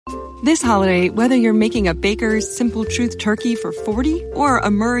This holiday, whether you're making a Baker's Simple Truth turkey for 40 or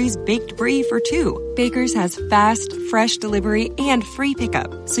a Murray's Baked Brie for 2, Baker's has fast, fresh delivery and free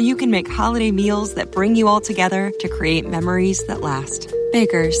pickup, so you can make holiday meals that bring you all together to create memories that last.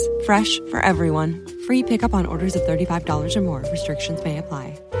 Baker's, fresh for everyone. Free pickup on orders of $35 or more. Restrictions may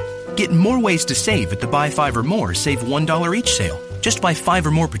apply. Get more ways to save at the Buy 5 or More Save $1 each sale. Just buy 5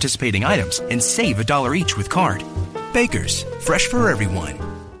 or more participating items and save $1 each with card. Baker's, fresh for everyone.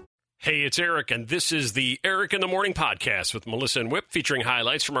 Hey, it's Eric, and this is the Eric in the Morning podcast with Melissa and Whip, featuring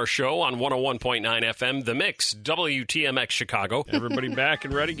highlights from our show on 101.9 FM, The Mix, WTMX Chicago. Everybody back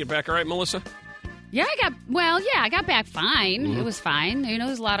and ready? Get back all right, Melissa? Yeah, I got back fine. Mm-hmm. It was fine. You know,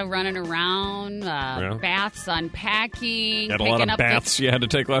 there's a lot of running around, baths, unpacking. You had a lot of baths you had to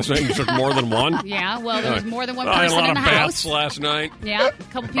take last night? You took more than one? Yeah, well, there was more than one person in the house. I had a lot of baths last night. Yeah, a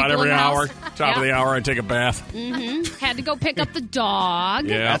couple people about every in the hour. house. Top of the hour, I'd take a bath. Mm-hmm. Had to go pick up the dog.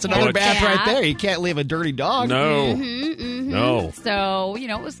 Yeah, that's another bath right there. You can't leave a dirty dog. No. No. So, you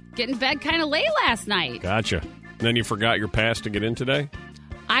know, it was getting bed kind of late last night. Gotcha. And then you forgot your pass to get in today?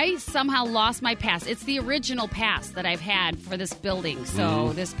 I somehow lost my pass. It's the original pass that I've had for this building.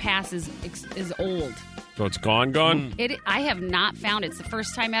 So this pass is old. So it's gone? I have not found it. It's the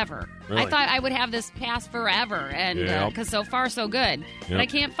first time ever. Really? I thought I would have this pass forever, and because so far so good. But I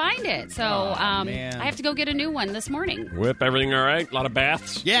can't find it. So I have to go get a new one this morning. Whip, everything all right? A lot of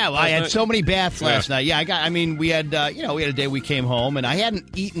baths? Yeah, well, I had so many baths last night. Yeah, we had a day we came home, and I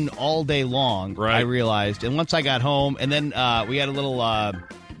hadn't eaten all day long, right. I realized. And once I got home, and then we had a little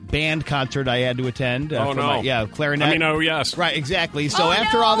band concert I had to attend. Clarinet. Yes. Right, exactly. So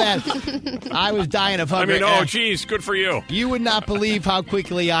after all that, I was dying of hunger. Geez, good for you. You would not believe how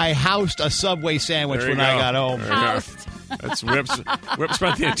quickly I housed a Subway sandwich when I got home. Housed. That's Whip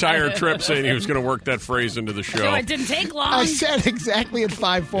spent the entire trip saying he was going to work that phrase into the show. So it didn't take long. I said exactly at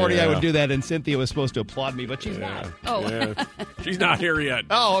 5:40 I would do that, and Cynthia was supposed to applaud me, but she's not. Oh. Yeah. She's not here yet.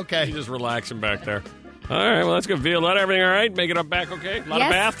 Oh, okay. She's just relaxing back there. All right, well, that's good. Violetta, everything all right? Make it up back okay? A lot of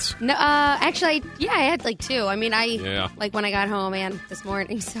baths? No, actually, I had like 2. I mean, like when I got home and this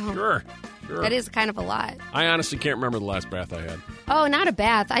morning, so Sure. That is kind of a lot. I honestly can't remember the last bath I had. Oh, not a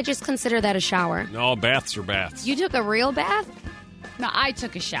bath. I just consider that a shower. No, baths are baths. You took a real bath? No, I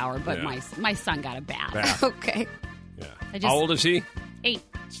took a shower, but my son got a bath. Okay. Yeah. How old is he? 8.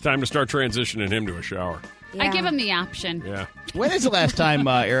 It's time to start transitioning him to a shower. Yeah. I give him the option. Yeah. When is the last time,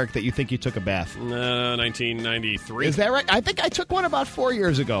 Eric, that you think you took a bath? 1993. Is that right? I think I took one about 4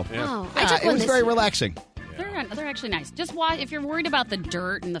 years ago. Yeah. Oh, I took one. It was very relaxing. They're actually nice. Just wash if you're worried about the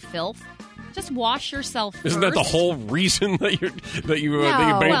dirt and the filth. Just wash yourself first. Isn't that the whole reason that you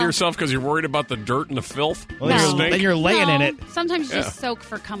bathe yourself because you're worried about the dirt and the filth? Well, then you're laying in it. Sometimes you just soak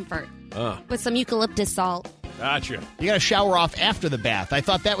for comfort with some eucalyptus salt. Gotcha. You got to shower off after the bath. I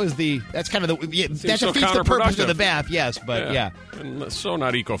thought that's kind of that defeats the purpose of the bath. Yes, but yeah. And so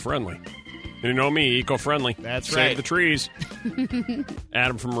not eco-friendly. You know me, eco-friendly. That's Save right. the trees.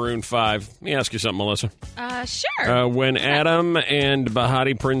 Adam from Maroon 5. Let me ask you something, Melissa. Sure. When Adam and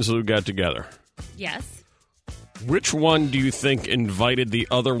Bahati Prinsloo got together. Yes. Which one do you think invited the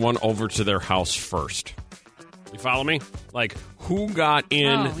other one over to their house first? You follow me? Like, who got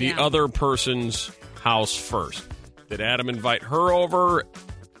in the other person's house first? Did Adam invite her over?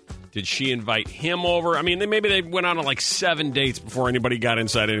 Did she invite him over? I mean, maybe they went on like 7 dates before anybody got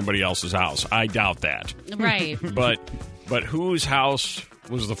inside anybody else's house. I doubt that. Right. But whose house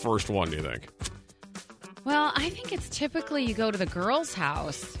was the first one, do you think? Well, I think it's typically you go to the girl's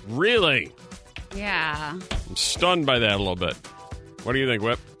house. Really? Yeah. I'm stunned by that a little bit. What do you think,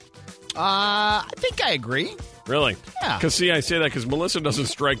 Whip? I think I agree. Really? Yeah. Because, see, I say that because Melissa doesn't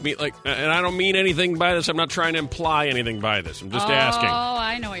strike me like, and I don't mean anything by this. I'm not trying to imply anything by this. I'm just asking. Oh,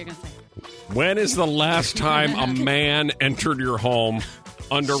 I know what you're going to say. When is the last time a man entered your home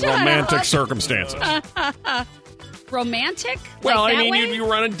under romantic circumstances? Romantic? Well, like I mean, way? you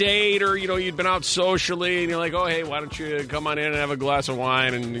were on a date or, you'd been out socially and you're like, oh, hey, why don't you come on in and have a glass of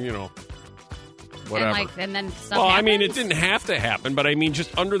wine and, whatever. And then stuff Well, happens? I mean, it didn't have to happen, but I mean,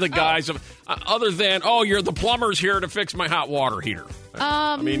 just under the guise of, other than, you're the plumber's here to fix my hot water heater.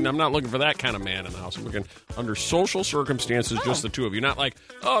 I mean, I'm not looking for that kind of man in the house. I'm looking under social circumstances, just the two of you. Not like,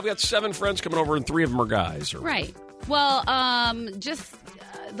 I've got 7 friends coming over and 3 of them are guys. Right. Well, just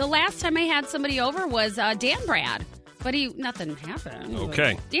the last time I had somebody over was Dan Brad. But nothing happened.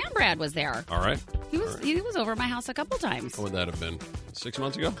 Okay. Dan Brad was there. All right. He was over at my house a couple times. What would that have been? 6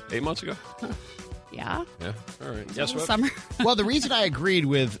 months ago? 8 months ago? Yeah. Yeah. All right. Guess what? Summer. Well, the reason I agreed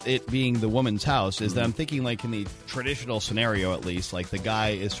with it being the woman's house is that I'm thinking, like, in the traditional scenario, at least, like, the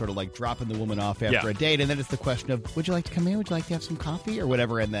guy is sort of, like, dropping the woman off after a date, and then it's the question of, would you like to come in? Would you like to have some coffee? Or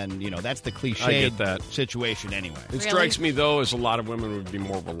whatever, and then, that's the cliche situation anyway. It strikes me, though, as a lot of women would be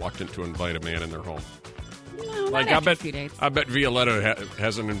more reluctant to invite a man in their home. No, like, not after a few dates. I bet Violetta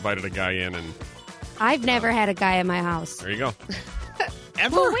hasn't invited a guy in, and I've never had a guy in my house. There you go.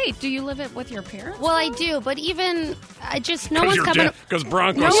 Ever? Well, wait, do you live with your parents? Well, I do, but even no one's coming. Because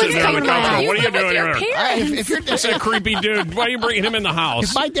Bronco's sitting there on the couch. What are you doing here? If you're just a creepy dude, why are you bringing him in the house?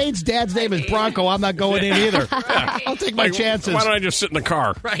 If my date's dad's name is Bronco, I'm not going in either. I'll take my chances. Why don't I just sit in the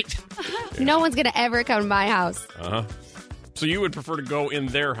car? Right. No one's gonna ever come to my house. So you would prefer to go in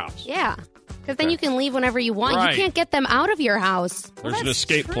their house? Yeah. Because then you can leave whenever you want. Right. You can't get them out of your house. There's an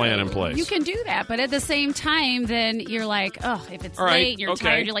escape plan in place. You can do that, but at the same time, then you're like, oh, if it's late, you're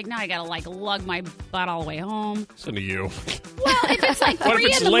tired, you're like, now I got to, lug my butt all the way home. Listen to you. Well, if it's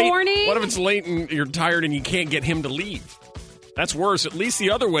 3 in the morning. What if it's late and you're tired and you can't get him to leave? That's worse. At least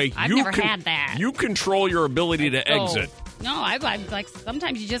the other way. I've never had that. You control your ability to exit. No, I'm like,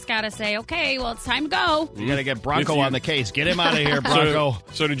 sometimes you just got to say, okay, well, it's time to go. You got to get Bronco on the case. Get him out of here, Bronco.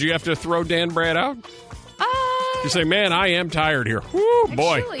 So did you have to throw Dan Brad out? You say, man, I am tired here. Whoo,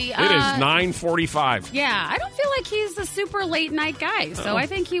 boy. Actually, it is 9:45. Yeah, I don't feel like he's a super late night guy. So I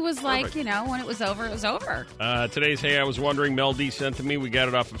think he was like, when it was over, it was over. Today's Hey, I was wondering, Mel D sent to me. We got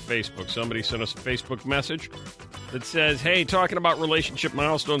it off of Facebook. Somebody sent us a Facebook message that says, hey, talking about relationship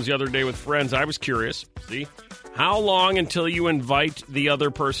milestones the other day with friends, I was curious. See? How long until you invite the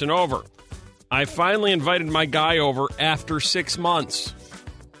other person over? I finally invited my guy over after 6 months.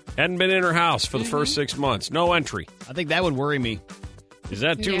 Hadn't been in her house for the first 6 months. No entry. I think that would worry me. Is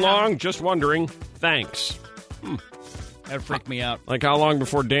that too long? Just wondering. Thanks. That'd freak me out. Like how long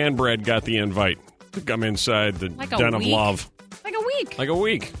before Dan Bread got the invite to come inside the den of love? Like a week. Like a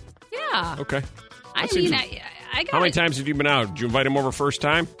week? Yeah. Okay. I got How many times have you been out? Did you invite him over first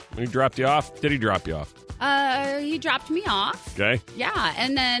time when he dropped you off? Did he drop you off? He dropped me off. Okay. Yeah,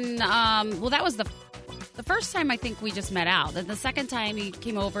 and then, that was the first time I think we just met out. Then the second time he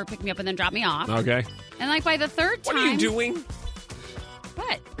came over, picked me up, and then dropped me off. Okay. And by the third time, what are you doing?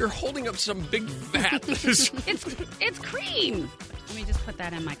 What? You're holding up some big vat. It's cream. Let me just put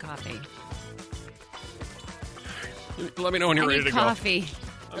that in my coffee. Let me know when you're ready to coffee.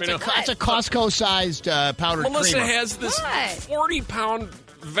 go. It's a Costco-sized powdered creamer. Melissa has this 40-pound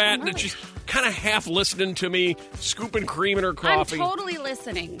vat that she's kind of half listening to me, scooping cream in her coffee. I'm totally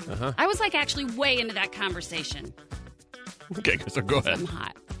listening. I was actually way into that conversation. Okay, so go ahead. I'm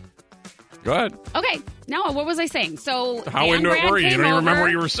hot. Go ahead. Okay, now what was I saying? So how into it were you? You don't even remember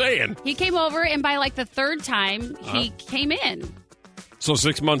what you were saying. He came over, and by the third time, he came in. So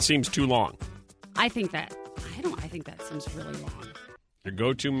 6 months seems too long. I think that seems really long. Your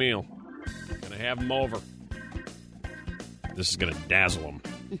go-to meal. Gonna have him over. This is gonna dazzle him.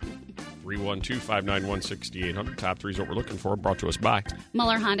 312-591-6800. Top 3 is what we're looking for. Brought to us by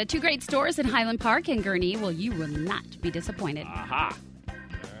Muller Honda. 2 great stores in Highland Park and Gurnee. Well, you will not be disappointed. Aha. All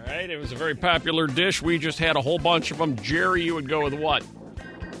right. It was a very popular dish. We just had a whole bunch of them. Jerry, you would go with what?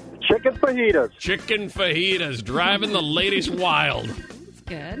 Chicken fajitas. Chicken fajitas. Driving the ladies wild. That's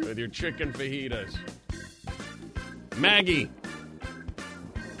good. With your chicken fajitas. Maggie.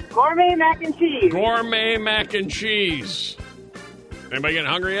 Gourmet mac and cheese. Gourmet mac and cheese. Anybody getting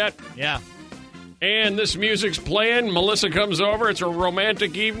hungry yet? Yeah. And this music's playing. Melissa comes over. It's a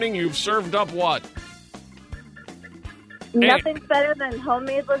romantic evening. You've served up what? Nothing's better than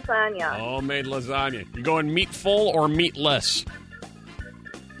homemade lasagna. Homemade lasagna. You going meat full or meatless?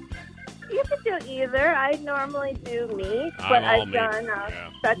 You could do either. I normally do meat, but I've done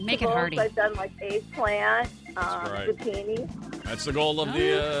vegetables. Make it hearty. I've done eggplant, zucchini. That's the goal of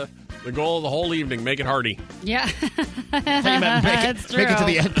the goal of the whole evening. Make it hearty. Yeah. That's true. Make it to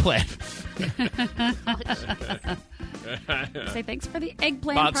the eggplant. Say thanks for the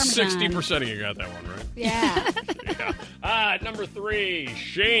eggplant About parmesan. 60% of you got that one, right? Yeah. Number 3.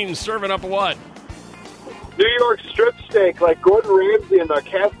 Shane serving up what? New York strip steak, like Gordon Ramsay, in a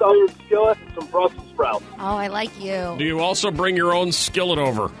cast iron skillet and some Brussels sprouts. Oh, I like you. Do you also bring your own skillet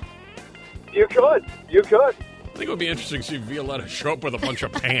over? You could. I think it would be interesting to see Violetta show up with a bunch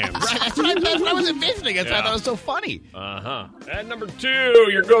of pans. Right, that's what I was envisioning. I thought that was so funny. And number 2,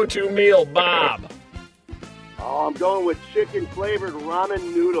 your go-to meal, Bob. Oh, I'm going with chicken-flavored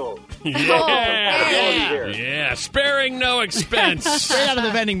ramen noodles. Yeah, sparing no expense. Straight out of the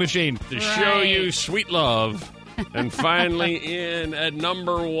vending machine. To show you sweet love. And finally in at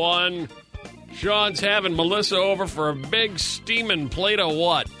number 1, Sean's having Melissa over for a big steaming plate of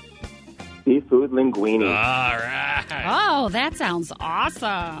what? Seafood linguine. All right. Oh, that sounds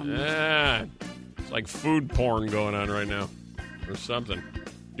awesome. Yeah. It's like food porn going on right now or something.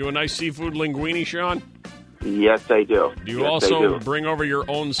 Do a nice seafood linguine, Sean? Yes, I do. Do you also bring over your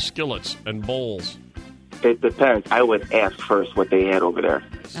own skillets and bowls? It depends. I would ask first what they had over there.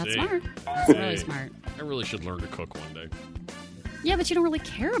 That's smart. That's really smart. I really should learn to cook one day. Yeah, but you don't really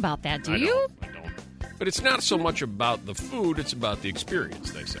care about that, do you? I don't. But it's not so much about the food, it's about the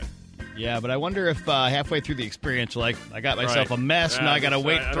experience, they say. Yeah, but I wonder if halfway through the experience, like, I got myself a mess, now I got to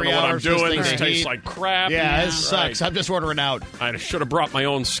wait 3 hours for this thing to tastes like crap. Yeah, this sucks. I'm just ordering out. I should have brought my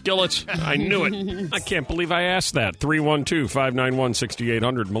own skillets. I knew it. I can't believe I asked that.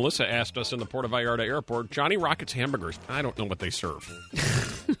 312-591-6800. Melissa asked us in the Puerto Vallarta airport, Johnny Rockets hamburgers. I don't know what they serve.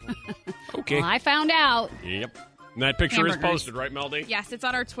 Okay. Well, I found out. Yep. And that picture is posted, right, Melody? Yes, it's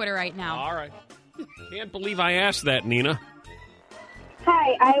on our Twitter right now. All right. Can't believe I asked that, Nina.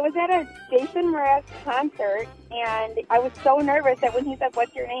 Hi, I was at a Jason Mraz concert, and I was so nervous that when he said,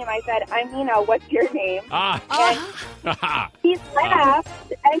 "What's your name?" I said, "I'm Nina, what's your name?" And he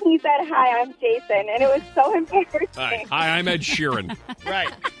laughed, and he said, "Hi, I'm Jason," and it was so embarrassing. Hi, I'm Ed Sheeran.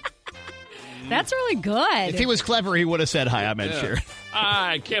 Right. That's really good. If he was clever, he would have said, "Hi, I'm Ed Sheeran."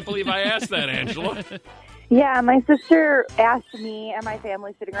 I can't believe I asked that, Angela. Yeah, my sister asked me and my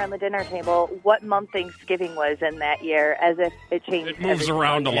family sitting around the dinner table what month Thanksgiving was in that year, as if it changed. It moves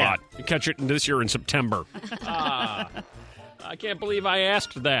around a lot. You catch it this year in September. I can't believe I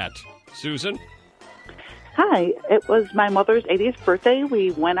asked that. Susan? Hi, it was my mother's 80th birthday.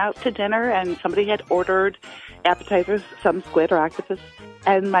 We went out to dinner and somebody had ordered appetizers, some squid or octopus.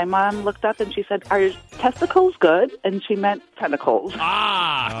 And my mom looked up and she said, "Are your testicles good?" And she meant tentacles.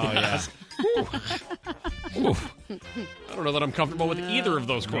 Yes. Ooh. I don't know that I'm comfortable with either of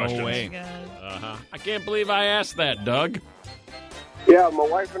those questions. No way. I can't believe I asked that, Doug. Yeah, my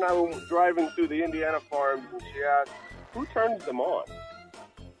wife and I were driving through the Indiana farms, and she asked, "Who turns them on?"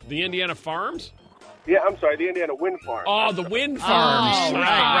 The Indiana farms? Yeah, I'm sorry, the Indiana wind farms. Oh, the wind farms. Oh,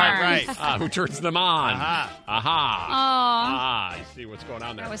 right. Who turns them on? I see what's going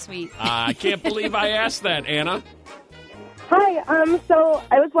on there. That was sweet. I can't believe I asked that, Anna. Hi, so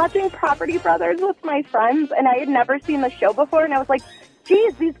I was watching Property Brothers with my friends, and I had never seen the show before, and I was like,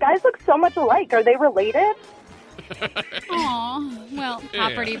 geez, these guys look so much alike. Are they related? Aw, well,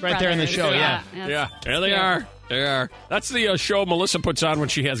 Property Brothers. Right there in the show, yeah. Yeah, there they are. They are. That's the show Melissa puts on when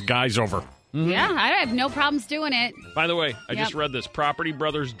she has guys over. Mm-hmm. Yeah, I have no problems doing it. By the way, I just read this. Property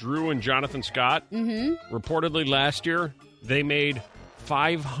Brothers, Drew and Jonathan Scott, reportedly last year, they made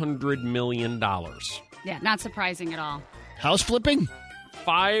 $500 million. Yeah, not surprising at all. House flipping?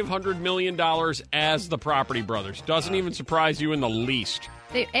 $500 million as the Property Brothers. Doesn't even surprise you in the least.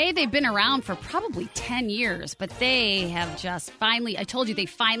 They've been around for probably 10 years, but they have just finally, I told you, they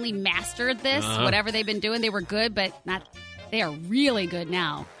finally mastered this. Whatever they've been doing, they were good, but not. They are really good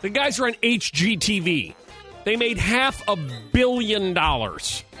now. The guys are on HGTV. They made $500 million.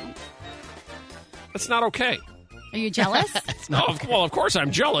 That's not okay. Are you jealous? No, well, of course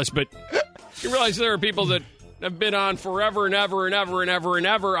I'm jealous, but you realize there are people that have been on forever and ever and ever and ever and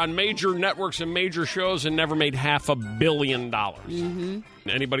ever on major networks and major shows and never made $500 million.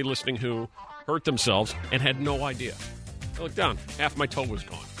 Anybody listening who hurt themselves and had no idea. I looked down. Half my toe was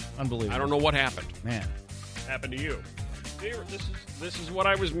gone. Unbelievable. I don't know what happened. Man. Happened to you. This is what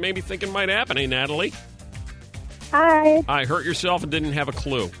I was maybe thinking might happen. Hey, Natalie. Hi. I hurt yourself and didn't have a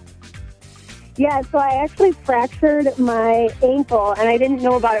clue. Yeah, so I actually fractured my ankle, and I didn't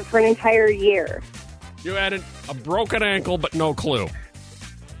know about it for an entire year. You had a broken ankle, but no clue.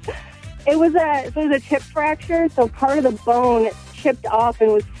 It was a chip fracture, so part of the bone chipped off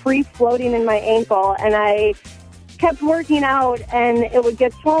and was free floating in my ankle, and I kept working out, and it would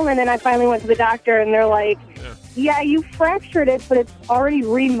get swollen, and I finally went to the doctor, and they're like, yeah, you fractured it, but it's already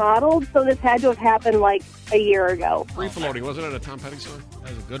remodeled, so this had to have happened like a year ago. Free floating, wasn't it a Tom Petty song?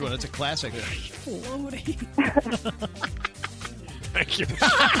 That was a good one. It's a classic. Floating. Thank you.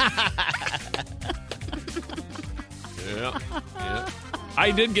 Yeah.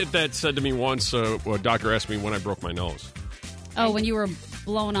 I did get that said to me once. A doctor asked me when I broke my nose. Oh, when you were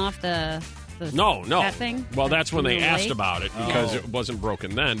blown off the No. that thing? Well, that's when they asked lake? about it because it wasn't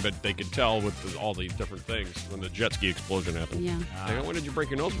broken then, but they could tell with all the different things when the jet ski explosion happened. Yeah. They go, when did you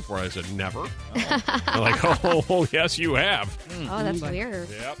break your nose before? I said, never. They're like, oh, yes, you have. Oh, that's weird.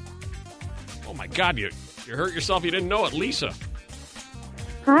 Yep. Oh, my God, you hurt yourself. You didn't know it. Lisa.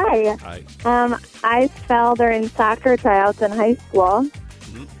 Hi. Hi. I fell during soccer tryouts in high school.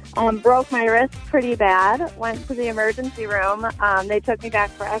 Broke my wrist pretty bad. Went to the emergency room. They took me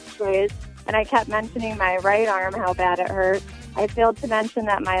back for x-rays, and I kept mentioning my right arm, how bad it hurt. I failed to mention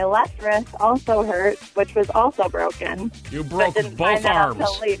that my left wrist also hurt, which was also broken. You broke didn't both find that out arms.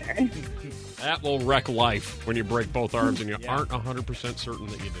 till later. That will wreck life when you break both arms and you aren't 100% certain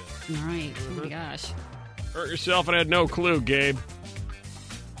that you did. All right. Oh, my gosh. Hurt yourself and had no clue, Gabe.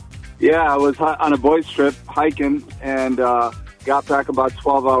 Yeah, I was on a boys' trip hiking and got back about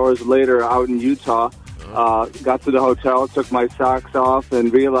 12 hours later out in Utah. Got to the hotel, took my socks off,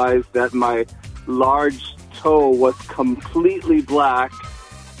 and realized that my large toe was completely black.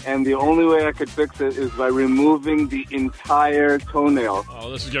 And the only way I could fix it is by removing the entire toenail.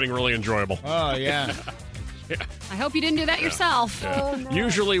 Oh, this is getting really enjoyable. Oh, yeah. I hope you didn't do that yourself. Yeah. Oh, no.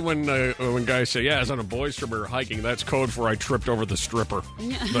 Usually when guys say, yeah, I was on a boys' trip or hiking, that's code for I tripped over the stripper.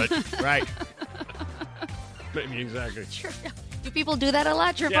 But Right. maybe exactly. Do people do that a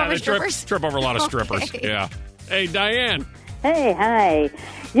lot? Trip Yeah, over they strippers? trip over a lot of strippers. Okay. Yeah. Hey, Diane. Hey, hi.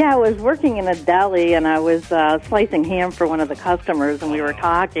 Yeah, I was working in a deli, and I was slicing ham for one of the customers, and we were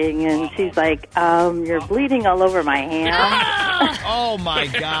talking, and she's like, you're bleeding all over my ham. Oh, my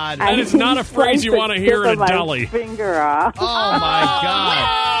God. That is not a phrase you want to hear in a deli. Finger off. Oh, my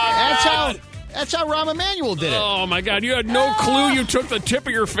God. That's how Rahm Emanuel did it. Oh, my God. You had no clue you took the tip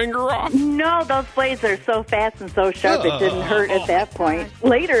of your finger off? No, those blades are so fast and so sharp, it didn't hurt at that point.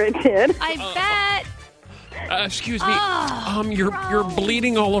 Later it did. I bet. Excuse me. You're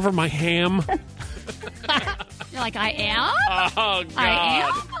bleeding all over my ham. You're like, I am? Oh, God. I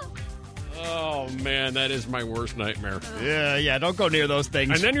am? Oh, man, that is my worst nightmare. Yeah, don't go near those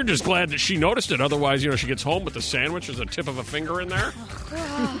things. And then you're just glad that she noticed it. Otherwise, she gets home with the sandwich. There's a tip of a finger in there.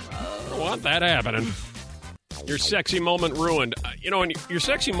 I don't want that happening. Your sexy moment ruined. And your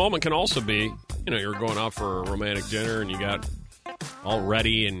sexy moment can also be, you're going out for a romantic dinner and you got all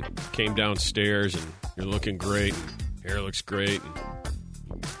ready and came downstairs and you're looking great and hair looks great. And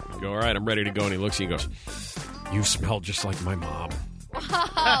you go, all right, I'm ready to go. And he looks at you and goes, you smell just like my mom.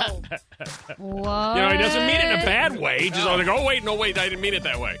 Whoa. What? He doesn't mean it in a bad way. He just like, oh, wait, I didn't mean it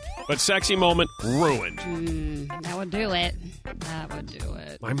that way. But sexy moment ruined. That would do it. That would do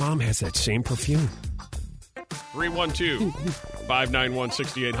it. My mom has that same perfume.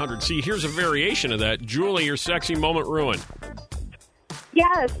 312-591-6800. See, here's a variation of that. Julie, your sexy moment ruined.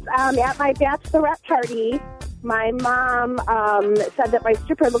 Yes, at my bachelorette party, my mom said that my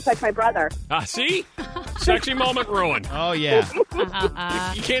stripper looked like my brother. See? Sexy moment ruined. Oh, yeah.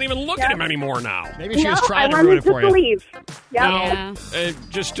 You can't even look at him anymore now. Maybe she was trying to I ruin it wanted for to you. leave. Yep. Now,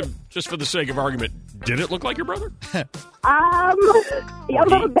 just for the sake of argument, did it look like your brother? A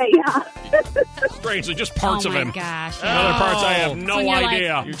little bit, yeah. Strangely, just parts of him. Oh, my gosh. Other parts, I have no So you're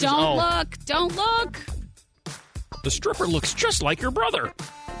idea. like, don't look. The stripper looks just like your brother.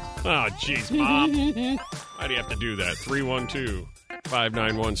 Oh, jeez, Mom. Why do you have to do that?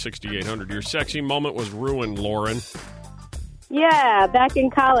 312-591-6800. Your sexy moment was ruined, Lauren. Yeah, back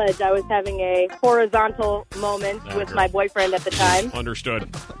in college, I was having a horizontal moment with my boyfriend at the time. Understood.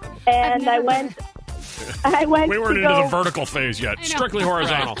 And I went We weren't to into go, the vertical phase yet. Strictly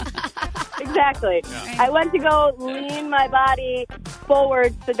horizontal. Exactly. Yeah. I went to go lean my body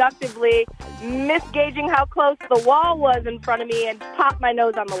forward seductively, misgauging how close the wall was in front of me, and popped my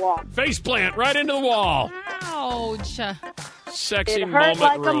nose on the wall. Face plant right into the wall. Ouch. Sexy It hurt moment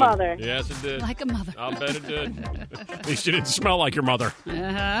like a ruined. mother. Yes, it did. Like a mother. I'll bet it did. At least you didn't smell like your mother. Sexy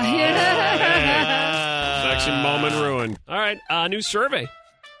moment ruined. All right, a new survey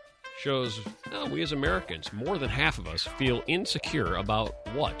shows we as Americans, more than half of us, feel insecure about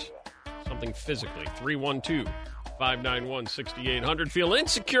what? Something physically. 312-591-6800. Feel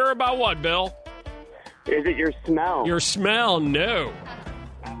insecure about what, Bill? Is it your smell? Your smell? No.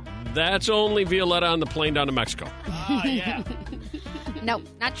 That's only Violetta on the plane down to Mexico. Yeah. No,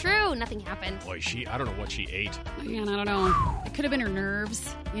 not true. Nothing happened. Boy, I don't know what she ate. Man, I don't know. It could have been her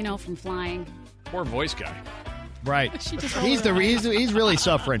nerves, from flying. Poor voice guy. Right. She just He's really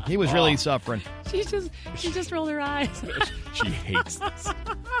suffering. He was really suffering. She just rolled her eyes. She hates this.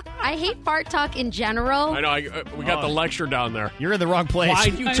 I hate fart talk in general. I know. We got the lecture down there. You're in the wrong place. Why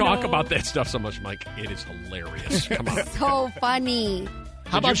do you talk about that stuff so much, Mike? It is hilarious. Come on. So funny.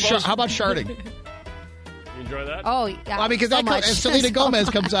 How about sharding? You enjoy that? Oh, yeah. Well, because Selena Gomez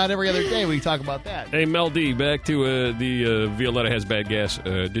comes out every other day. We talk about that. Hey, Mel D, back to the Violetta has bad gas.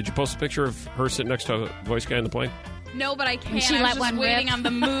 Did you post a picture of her sitting next to a voice guy in the plane? No, but I can't. She I let was just one waiting rip. on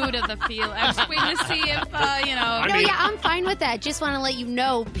the mood of the feel. I was just waiting to see if, I'm fine with that. Just want to let you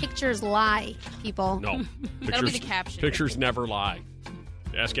know, pictures lie, people. No. That'll be the caption. Pictures never lie.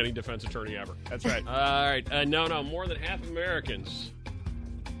 Ask any defense attorney ever. That's right. All right. No. More than half Americans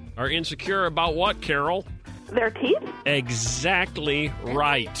are insecure about what, Carol? Their teeth? Exactly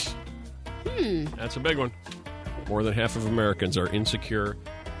right. That's a big one. more than half of Americans are insecure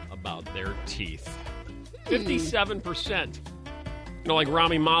about their teeth. 57%. You know, like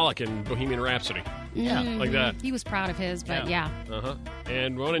Rami Malek in Bohemian Rhapsody. Yeah. Like that. He was proud of his, but yeah. Uh-huh.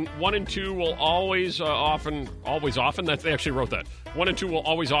 And one and two will always often, they actually wrote that. 1 and 2 will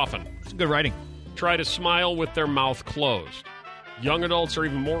always often. It's good writing. Try to smile with their mouth closed. Young adults are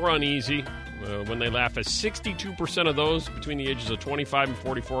even more uneasy when they laugh, as 62% of those between the ages of 25 and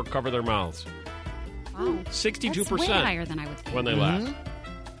 44 cover their mouths. Wow. 62%. That's way higher than I would think. When they laugh.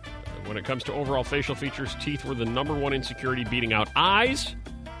 When it comes to overall facial features, teeth were the number one insecurity, beating out eyes,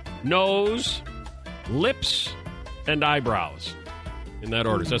 nose, lips, and eyebrows. In that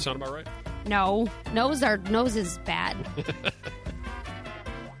order. Does that sound about right? No. Nose is bad.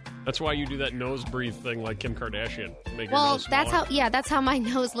 That's why you do that nose breathe thing like Kim Kardashian. Make your Well, nose smaller. that's how my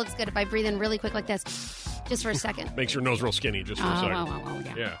nose looks good if I breathe in really quick like this, just for a second. Makes your nose real skinny just for a second. Wow,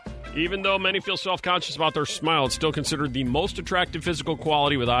 Yeah. Even though many feel self-conscious about their smile, it's still considered the most attractive physical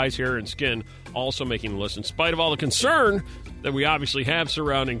quality, with eyes, hair, and skin also making the list. In spite of all the concern that we obviously have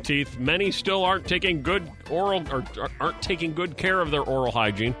surrounding teeth, many still aren't taking good care of their oral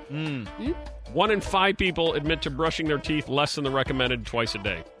hygiene. 1 in 5 people admit to brushing their teeth less than the recommended twice a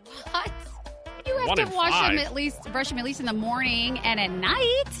day. What? You have 1 to in brush 5. them at least in the morning and at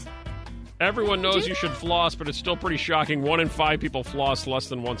night. Everyone knows you should floss, but it's still pretty shocking. 1 in 5 people floss less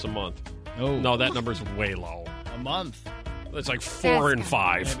than once a month. Oh. No, that number's way low. A month. It's like 4 in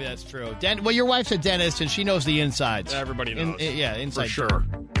 5. Maybe that's true. Well, your wife's a dentist, and she knows the insides. Everybody knows. Inside For sure.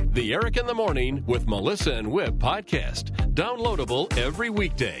 The Eric in the Morning with Melissa and Whip podcast. Downloadable every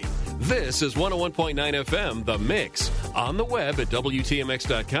weekday. This is 101.9 FM, The Mix, on the web at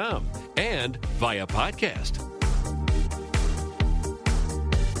WTMX.com and via podcast.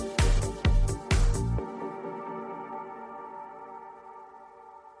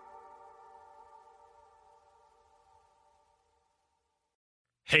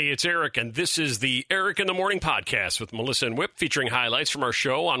 Hey, it's Eric, and this is the Eric in the Morning podcast with Melissa and Whip, featuring highlights from our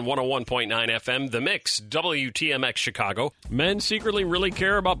show on 101.9 FM, The Mix, WTMX Chicago. Men secretly really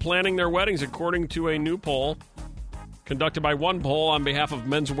care about planning their weddings, according to a new poll conducted by One Poll on behalf of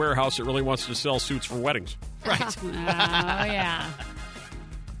Men's Warehouse that really wants to sell suits for weddings. Right. Oh, yeah.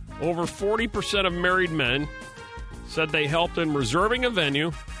 Over 40% of married men said they helped in reserving a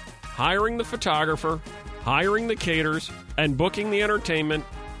venue, hiring the photographer, hiring the caterers, and booking the entertainment,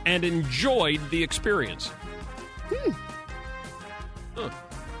 and enjoyed the experience. Huh.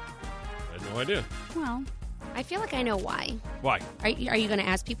 I had no idea. Well, I feel like I know why. Why? Are you going to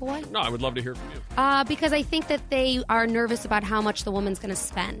ask people why? No, I would love to hear from you. Because I think that they are nervous about how much the woman's going to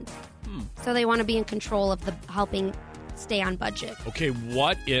spend. So they want to be in control of the helping stay on budget. Okay,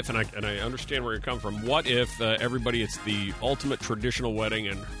 what if, and I understand where you're coming from, what if everybody, it's the ultimate traditional wedding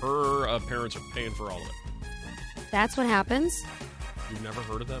and her parents are paying for all of it? That's what happens. You've never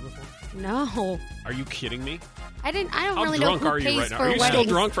heard of that before? No. Are you kidding me? I don't How really know drunk who are you pays right now? for Are you weddings.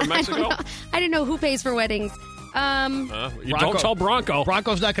 still drunk from Mexico? I didn't know who pays for weddings. You don't tell Bronco.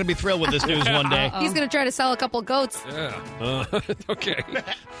 Bronco's not going to be thrilled with this news one day. He's going to try to sell a couple goats. Yeah. Okay.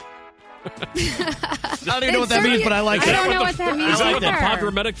 I don't even know what that means, but I like it. I don't know what that means Is that what the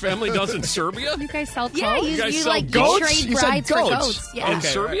either. Podrometic family does in Serbia? You guys sell coats? Yeah, You guys you sell like goats? trade You said brides for goats. goats. Yeah. In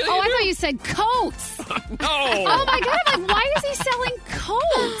Serbia? Oh, I thought you said coats. No. Oh, my God. I'm like, why is he selling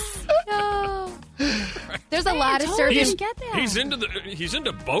coats? No. There's a lot of totally Serbian. didn't get that. He's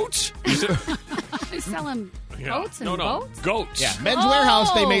into boats? He's selling coats and boats? Goats. Yeah, Men's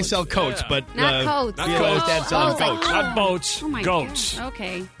Warehouse, they may sell coats, Yeah. but Not coats. Not the coats. dad selling Oh, goats. Not boats. Oh, my goats. God.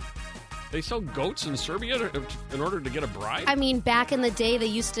 Okay. They sell goats in Serbia in order to get a bride? I mean, back in the day, they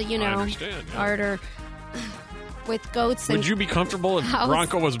used to, I understand, yeah. barter with goats. Would and you be comfortable if House.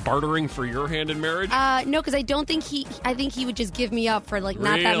 Bronco was bartering for your hand in marriage? No, because I don't think I think he would just give me up for not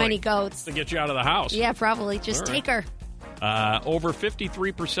that Really? many goats. To get you out of the house? Yeah, probably. Just All right. take her. Over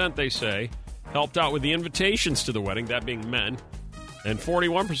 53%, they say, helped out with the invitations to the wedding, that being men. And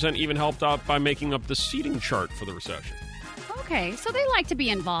 41% even helped out by making up the seating chart for the reception. Okay. So they like to be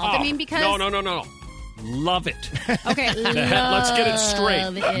involved. I mean, because... No. Love it. Okay. Let's get it straight.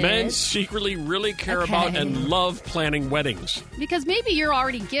 Love it. Men secretly really care Okay. about and love planning weddings. Because maybe you're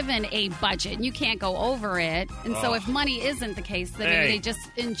already given a budget and you can't go over it. And so if money isn't the case, then maybe Hey. they just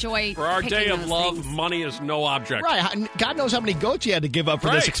enjoy For our picking day of those love, things. money is no object. Right. God knows how many goats you had to give up for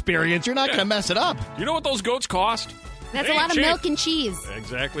this Right. experience. You're not going to mess it up. You know what those goats cost? That's They a lot of ain't milk cheap. and cheese.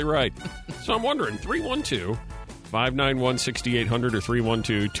 Exactly right. So I'm wondering, 312-591-6800 or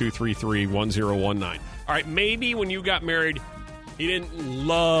 312-233-1019. All right, maybe when you got married, he didn't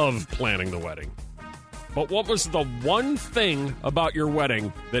love planning the wedding. But what was the one thing about your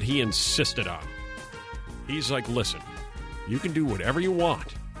wedding that he insisted on? He's like, listen, you can do whatever you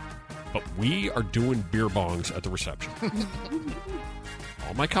want, but we are doing beer bongs at the reception.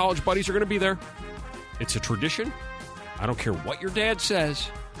 All my college buddies are going to be there. It's a tradition. I don't care what your dad says.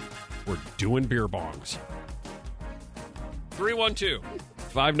 We're doing beer bongs.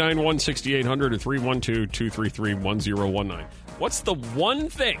 312-591-6800 or 312-233-1019. What's the one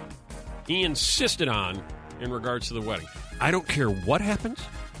thing he insisted on in regards to the wedding? I don't care what happens.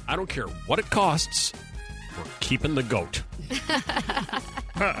 I don't care what it costs. We're keeping the goat.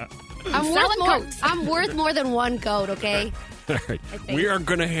 I'm worth more than one goat, okay? All right. We are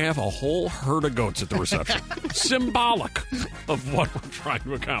going to have a whole herd of goats at the reception. Symbolic of what we're trying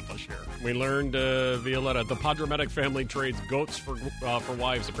to accomplish here. We learned, Violetta, the Podrometic family trades goats for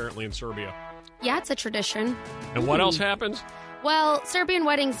wives, apparently, in Serbia. Yeah, it's a tradition. And what else happens? Well, Serbian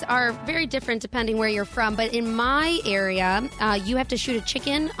weddings are very different depending where you're from. But in my area, you have to shoot a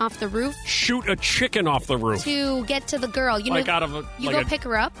chicken off the roof. Shoot a chicken off the roof? To get to the girl. You go pick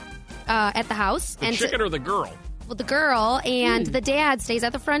her up at the house. The chicken or the girl? Well, the girl, and the dad stays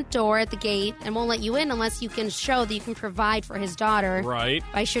at the front door at the gate and won't let you in unless you can show that you can provide for his daughter. Right.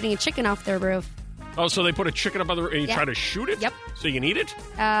 By shooting a chicken off their roof. Oh, so they put a chicken up on the roof and you try to shoot it? Yep. So you can eat it?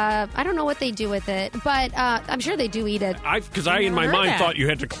 I don't know what they do with it, but I'm sure they do eat it. Because I in my mind, thought you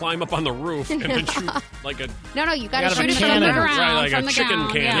had to climb up on the roof and then shoot like a... No, you got to shoot it from the ground. Right, like a chicken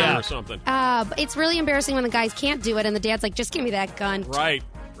cannon or something. It's really embarrassing when the guys can't do it and the dad's like, just give me that gun. Right.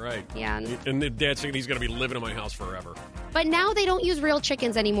 Yeah. And the dad's thinking he's going to be living in my house forever. But now they don't use real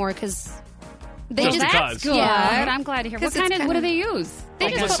chickens anymore because... That's good. Yeah. I'm glad to hear. What do they use? They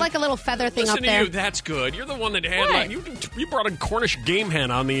just put like a little feather thing up there. You, that's good. You're the one that had you brought a Cornish game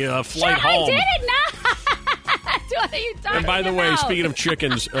hen on the flight home. I did it not. What are you talking And by the way, about? speaking of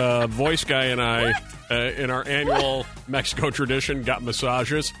chickens, Voice Guy and I, in our annual Mexico tradition, got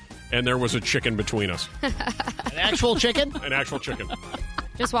massages, and there was a chicken between us. An actual chicken? An actual chicken.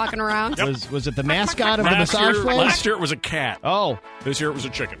 Just walking around. Yep. Was it the mascot of the massage place? Last year it was a cat. Oh. This year it was a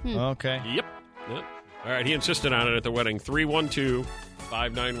chicken. Okay. Yep. All right, he insisted on it at the wedding.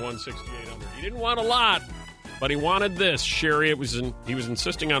 312-591-6800. He didn't want a lot, but he wanted this. Sherry, he was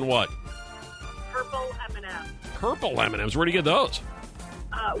insisting on what? Purple M&Ms. Purple M&Ms. Where do you get those?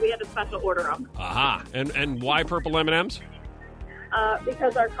 We had a special order of them. Aha. And why purple M&Ms?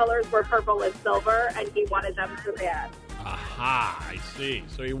 Because our colors were purple and silver, and he wanted them to match. Aha, I see.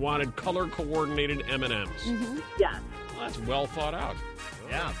 So he wanted color-coordinated M&Ms. Mm-hmm. Yes. Well, that's well thought out.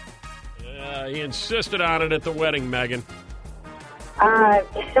 Yeah. He insisted on it at the wedding, Megan.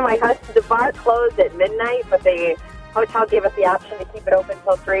 The bar closed at midnight, but the hotel gave us the option to keep it open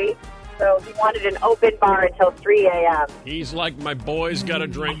till 3. So he wanted an open bar until 3 a.m. He's like, my boys got to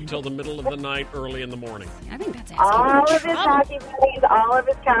drink until the middle of the night, early in the morning. I think that's all of his hockey buddies, all of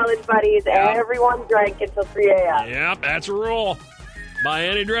his college buddies, everyone drank until 3 a.m. Yep, that's a rule. Buy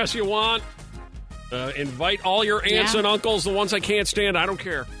any dress you want. Invite all your aunts and uncles, the ones I can't stand. I don't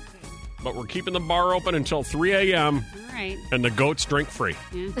care. But we're keeping the bar open until 3 a.m. All right. And the goats drink free.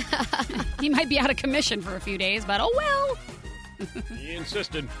 Yeah. He might be out of commission for a few days, but oh well. He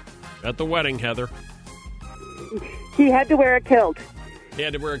insisted at the wedding, Heather. He had to wear a kilt. He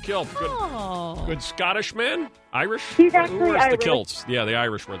had to wear a kilt. Good Scottish man? Irish? He's actually Who wears Irish. the kilts? Yeah, the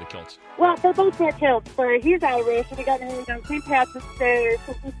Irish wear the kilts. Well, they both wear kilts, but he's Irish, and he got married on St. Patrick's Day,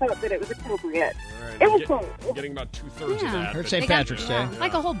 so he thought that it was appropriate. Right, It was I'm cool. getting about 2/3 of that. Heard but- St. Patrick's Day.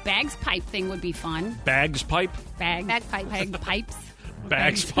 Like a whole bags pipe thing would be fun. Bags pipe? Bagpipes.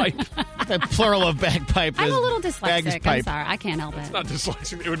 Bags pipe? The plural of bagpipe I'm is a little bags dyslexic. I'm pipe. sorry. I can't help it. It's not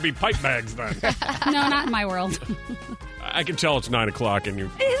dyslexic. It would be pipe bags then. No, not in my world. I can tell it's 9 o'clock and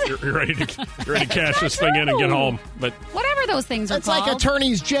you're ready to cash this thing in and get home. But Whatever those things are That's called. like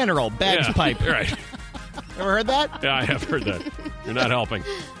attorneys general, bags Yeah, pipe. right. Ever heard that? Yeah, I have heard that. You're not helping.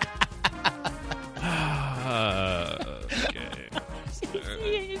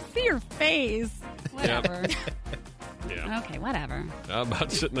 Okay. See your face. Whatever. Yeah. Okay, whatever. How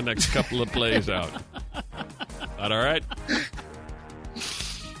about sitting the next couple of plays out? That all right?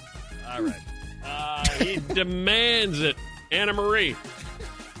 All right. He demands it. Anna Marie.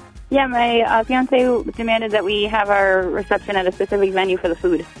 Yeah, my fiance demanded that we have our reception at a specific venue for the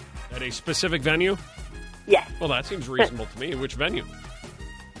food. At a specific venue? Yes. Well, that seems reasonable to me. Which venue?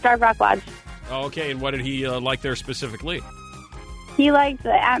 Starved Rock Lodge. Oh, okay, and what did he like there specifically? He liked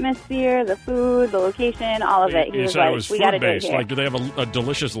the atmosphere, the food, the location, all of it. He You was said like, it was we got to do it food-based. here. Like, do they have a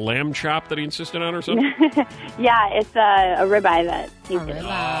delicious lamb chop that he insisted on or something? Yeah, it's a ribeye that he did. Oh,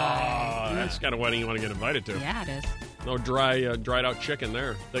 that's the kind of wedding you want to get invited to. Yeah, it is. No dried out chicken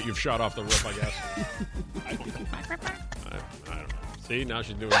there that you've shot off the roof, I guess. I don't know. See, now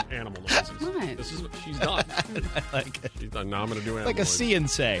she's doing animal noises. What? This is what she's done. I like it. She's done. Now I'm going to do animal Like a noises. see and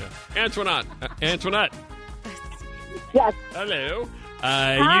say. Yeah. Antoinette. Yes. Hello.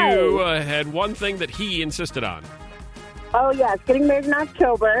 Hi. You had one thing that he insisted on. Oh, yes. Getting married in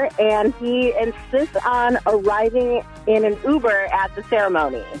October, and he insists on arriving in an Uber at the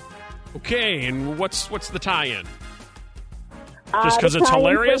ceremony. Okay, and what's the tie-in? Just because The it's tie-in for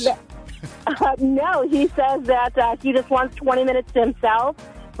hilarious? No, he says that he just wants 20 minutes to himself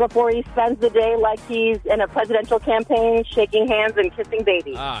before he spends the day like he's in a presidential campaign, shaking hands and kissing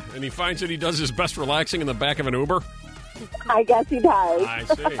babies. And he finds that he does his best relaxing in the back of an Uber? I guess he does. I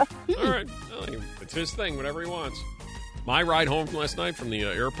see. All right. Well, it's his thing, whatever he wants. My ride home from last night from the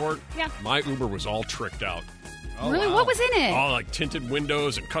airport, my Uber was all tricked out. Really? What was in it? All like tinted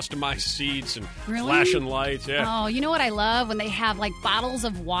windows and customized seats and Really? flashing lights. Yeah. Oh, you know what I love? When they have, like, bottles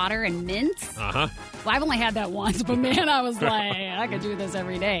of water and mints. Uh-huh. Well, I've only had that once, but, man, I was like, I could do this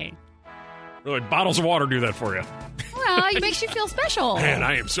every day. Really, bottles of water do that for you. Well, it makes you feel special. Man,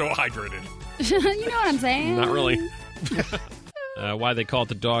 I am so hydrated. You know what I'm saying? Not really. Why they call it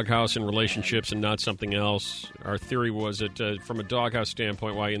the doghouse in relationships and not something else. Our theory was that from a doghouse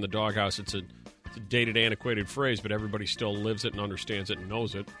standpoint, why in the doghouse it's a dated, antiquated phrase, but everybody still lives it and understands it and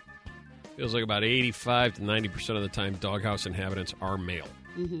knows it. Feels like about 85 to 90% of the time doghouse inhabitants are male.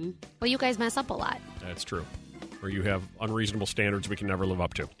 Mm-hmm. Well, you guys mess up a lot. That's true. Or you have unreasonable standards we can never live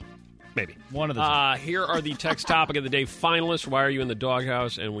up to. Maybe. One of the Here are the text topic of the day finalists. Why are you in the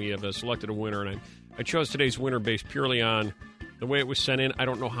doghouse? And we have selected a winner, and I chose today's winner based purely on the way it was sent in. I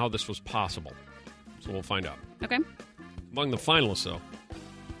don't know how this was possible, so we'll find out. Okay. Among the finalists, though,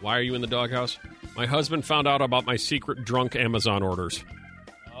 why are you in the doghouse? My husband found out about my secret drunk Amazon orders.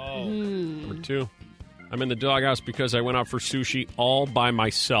 Oh. Number 2, I'm in the doghouse because I went out for sushi all by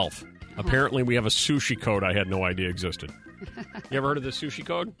myself. Apparently, we have a sushi code I had no idea existed. You ever heard of the sushi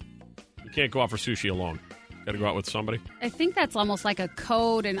code? You can't go out for sushi alone. Got to go out with somebody. I think that's almost like a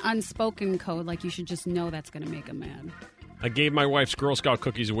code, an unspoken code, like you should just know that's going to make him mad. I gave my wife's Girl Scout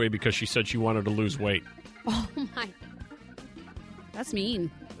cookies away because she said she wanted to lose weight. Oh, my. That's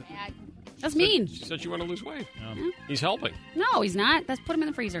mean. That's mean. She said she wanted to lose weight. Yeah. He's helping. No, he's not. Let's put him in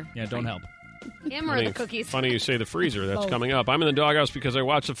the freezer. Yeah, don't help. Him or the cookies? Funny you say the freezer. That's Both. coming up. I'm in the doghouse because I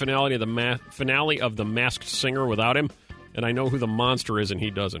watched the finale of The Masked Singer without him, and I know who the monster is, and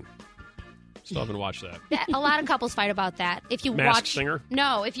he doesn't. Still haven't watched that. A lot of couples fight about that. If you Masked watch Singer?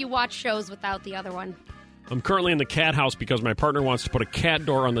 No, if you watch shows without the other one. I'm currently in the cat house because my partner wants to put a cat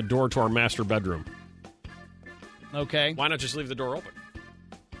door on the door to our master bedroom. Okay. Why not just leave the door open?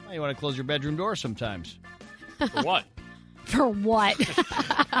 Well, you want to close your bedroom door sometimes. For what? For what?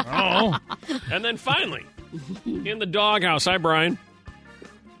 Oh. And then finally, in the doghouse. Hi, Brian.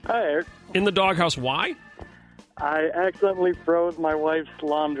 Hi, Eric. In the doghouse, why? I accidentally froze my wife's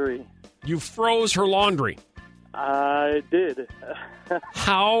laundry. You froze her laundry. I did.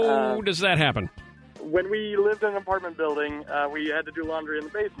 How does that happen? When we lived in an apartment building, we had to do laundry in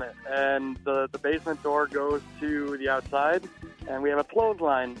the basement, and the basement door goes to the outside, and we have a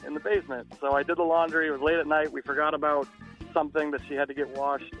clothesline in the basement. So I did the laundry. It was late at night. We forgot about something that she had to get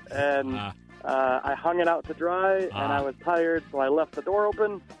washed, and I hung it out to dry, and I was tired, so I left the door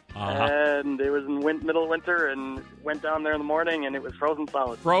open, and it was in middle of winter, and went down there in the morning, and it was frozen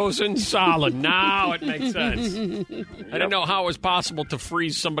solid. Frozen solid. Now it makes sense. I didn't know how it was possible to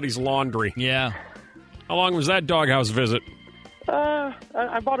freeze somebody's laundry. Yeah. How long was that doghouse visit?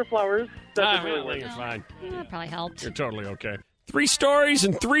 I bought her flowers. That didn't really work. You're fine. That probably helped. You're totally okay. 3 stories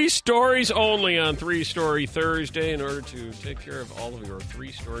and 3 stories only on 3 Story Thursday in order to take care of all of your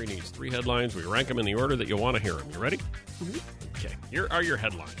 3-story needs. 3 headlines. We rank them in the order that you want to hear them. You ready? Mm-hmm. Okay. Here are your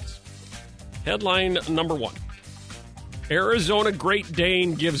headlines. Headline number 1. Arizona Great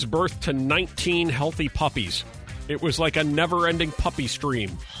Dane gives birth to 19 healthy puppies. It was like a never-ending puppy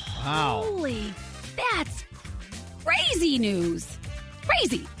stream. Wow. Holy, that's crazy news.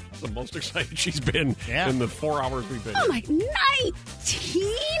 Crazy. The most excited she's been in the 4 hours we've been Oh, here. my, 19?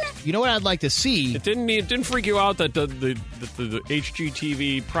 You know what I'd like to see? It didn't freak you out that the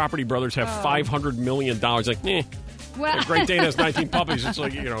HGTV Property Brothers have $500 million. Like, Well, a Great Dane has 19 puppies. It's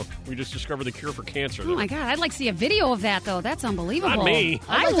like, we just discovered the cure for cancer. Oh, my God. I'd like to see a video of that, though. That's unbelievable. Not me.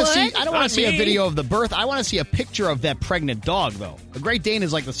 I don't want to see a video of the birth. I want to see a picture of that pregnant dog, though. A Great Dane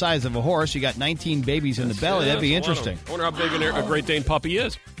is like the size of a horse. You got 19 babies in the belly. That'd be interesting. I wonder how big a Great Dane puppy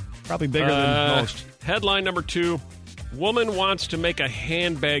is. Probably bigger than most. Headline number 2. Woman wants to make a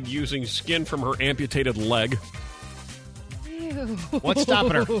handbag using skin from her amputated leg. Ew. What's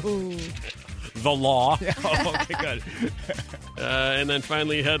stopping her? The law. Oh, okay, good. And then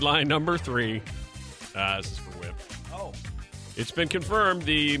finally, headline number 3. This is for Whip. Oh. It's been confirmed.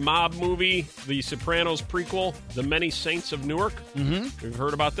 The mob movie, The Sopranos prequel, The Many Saints of Newark. Mm-hmm. We've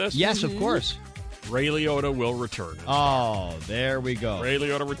heard about this? Yes, of course. Ray Liotta will return. Oh, there we go. Ray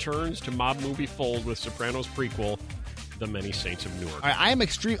Liotta returns to mob movie fold with Sopranos prequel, The Many Saints of Newark. I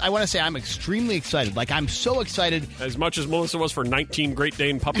want to say I'm extremely excited. Like, I'm so excited. As much as Melissa was for 19 Great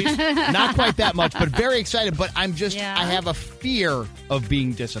Dane puppies? Not quite that much, but very excited. But I have a fear of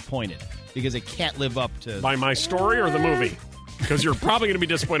being disappointed because it can't live up to... By my story or the movie? Because you're probably going to be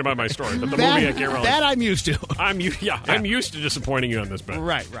disappointed by my story, but the movie I can't really... That I'm used to. I'm used to disappointing you on this bit.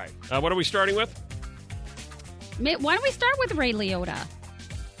 Right. What are we starting with? Why don't we start with Ray Liotta?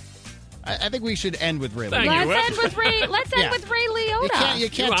 I think we should end with Ray Liotta. Thank you. Let's end with Ray Liotta. You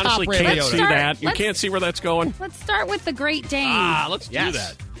can't honestly top Ray can't Liotta. see that. You can't see where that's going. Let's start with the Great Dane. Let's do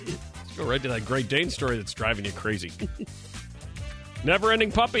that. Let's go right to that Great Dane story that's driving you crazy.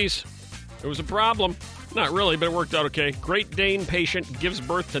 Never-ending puppies. It was a problem. Not really, but it worked out okay. Great Dane patient gives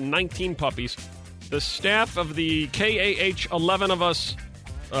birth to 19 puppies. The staff of the KAH 11 of Us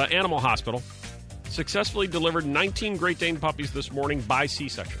Animal Hospital successfully delivered 19 Great Dane puppies this morning by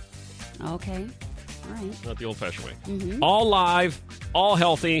C-section. Okay. All right. Not the old-fashioned way. Mm-hmm. All live, all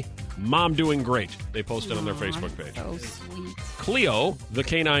healthy, mom doing great. They posted on their Facebook page. So sweet. Cleo, the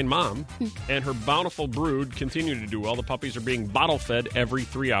canine mom, and her bountiful brood continue to do well. The puppies are being bottle-fed every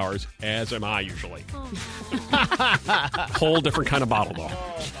 3 hours, as am I usually. Whole different kind of bottle, though.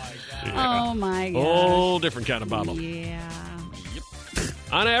 Oh, my God. Whole different kind of bottle. Yeah.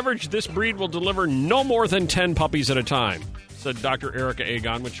 On average, this breed will deliver no more than 10 puppies at a time, said Dr. Erica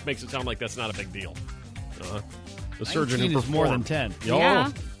Agon, which makes it sound like that's not a big deal. The surgeon who is more than 10.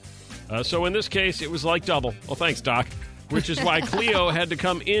 Yeah. So in this case, it was like double. Well, thanks, Doc. Which is why Cleo had to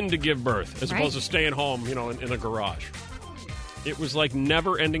come in to give birth, as opposed to staying home, in a garage. It was like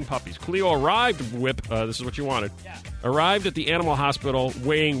never-ending puppies. Cleo arrived, Whip, this is what you wanted, arrived at the animal hospital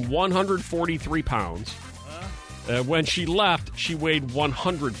weighing 143 pounds. When she left, she weighed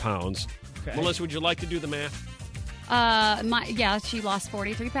 100 pounds. Okay. Melissa, would you like to do the math? She lost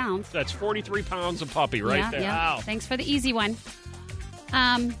 43 pounds. That's 43 pounds of puppy there. Yeah. Wow. Thanks for the easy one.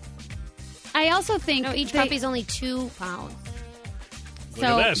 I also think each puppy's only 2 pounds. Look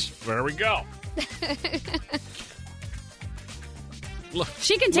at this. There we go.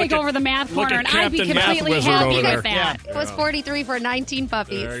 She can take over the math corner, and I'd be Captain completely happy with that. Yeah, it was 43 for 19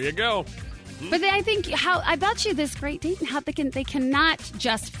 puppies. There you go. But I think I bet you this Great Dane, how they cannot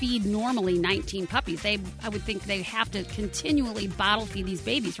just feed normally 19 puppies. I would think they have to continually bottle feed these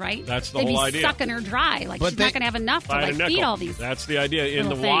babies, right? That's the They'd whole be idea. Sucking her dry, like she's not going to have enough to feed all these. That's the idea. In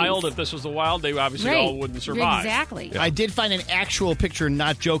the things. wild, if this was the wild, they obviously all wouldn't survive. Exactly. Yeah. I did find an actual picture,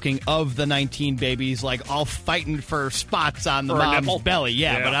 not joking, of the 19 babies, like all fighting for spots on the mom's nipple? belly.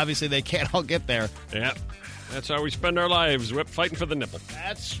 Yeah, but obviously they can't all get there. Yeah. That's how we spend our lives, Whip, fighting for the nipple.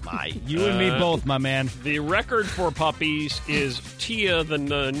 That's you and me both, my man. The record for puppies is Tia, the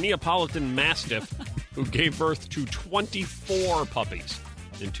Neapolitan Mastiff, who gave birth to 24 puppies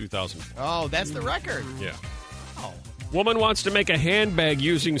in 2000. Oh, that's the record. Yeah. Oh. Woman wants to make a handbag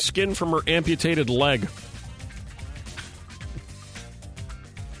using skin from her amputated leg.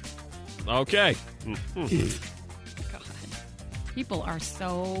 Okay. People are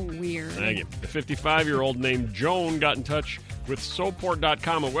so weird. Thank you. A 55-year-old named Joan got in touch with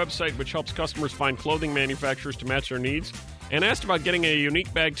Sewport.com, a website which helps customers find clothing manufacturers to match their needs, and asked about getting a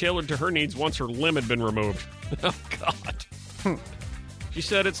unique bag tailored to her needs once her limb had been removed. Oh, God. She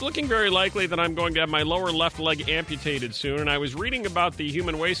said, it's looking very likely that I'm going to have my lower left leg amputated soon, and I was reading about the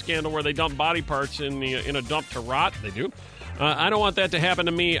human waste scandal where they dump body parts in a dump to rot. They do. I don't want that to happen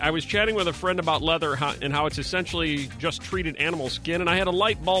to me. I was chatting with a friend about leather and how it's essentially just treated animal skin, and I had a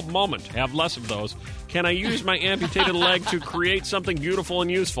light bulb moment. Have less of those. Can I use my amputated leg to create something beautiful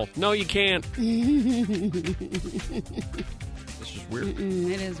and useful? No, you can't. This is weird.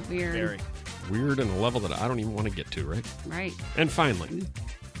 It is weird. Very weird on a level that I don't even want to get to, right? Right. And finally,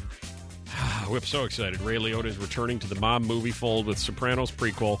 Whip's so excited. Ray Liotta is returning to the mob movie fold with Sopranos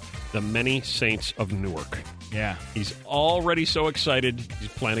prequel, The Many Saints of Newark. Yeah. He's already so excited, he's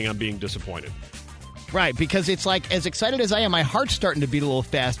planning on being disappointed. Right, because it's like, as excited as I am, my heart's starting to beat a little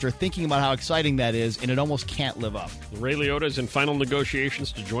faster thinking about how exciting that is, and it almost can't live up. Ray Liotta is in final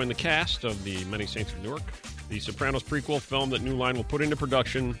negotiations to join the cast of The Many Saints of Newark, the Sopranos prequel film that New Line will put into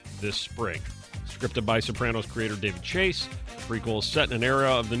production this spring. Scripted by Sopranos creator David Chase, the prequel is set in an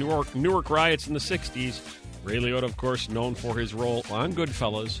era of the Newark riots in the 60s. Ray Liotta, of course, known for his role on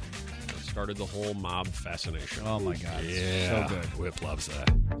Goodfellas, started the whole mob fascination. Oh, my God. Yeah. So good. Whip loves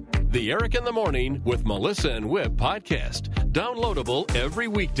that. The Eric in the Morning with Melissa and Whip podcast. Downloadable every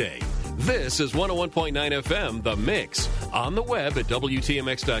weekday. This is 101.9 FM, The Mix, on the web at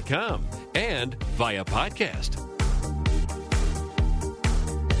WTMX.com and via podcast.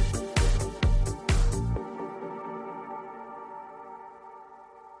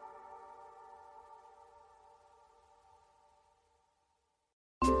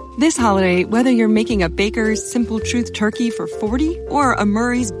 This holiday, whether you're making a Baker's Simple Truth turkey for 40 or a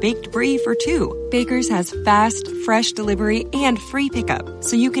Murray's baked brie for 2, Baker's has fast, fresh delivery and free pickup,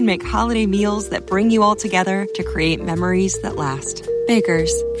 so you can make holiday meals that bring you all together to create memories that last.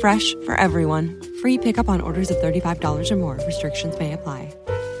 Baker's, fresh for everyone. Free pickup on orders of $35 or more. Restrictions may apply.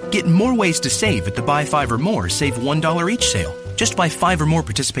 Get more ways to save at the Buy 5 or More Save $1 each sale. Just buy 5 or more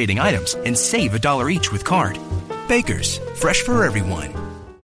participating items and save $1 each with card. Baker's, fresh for everyone.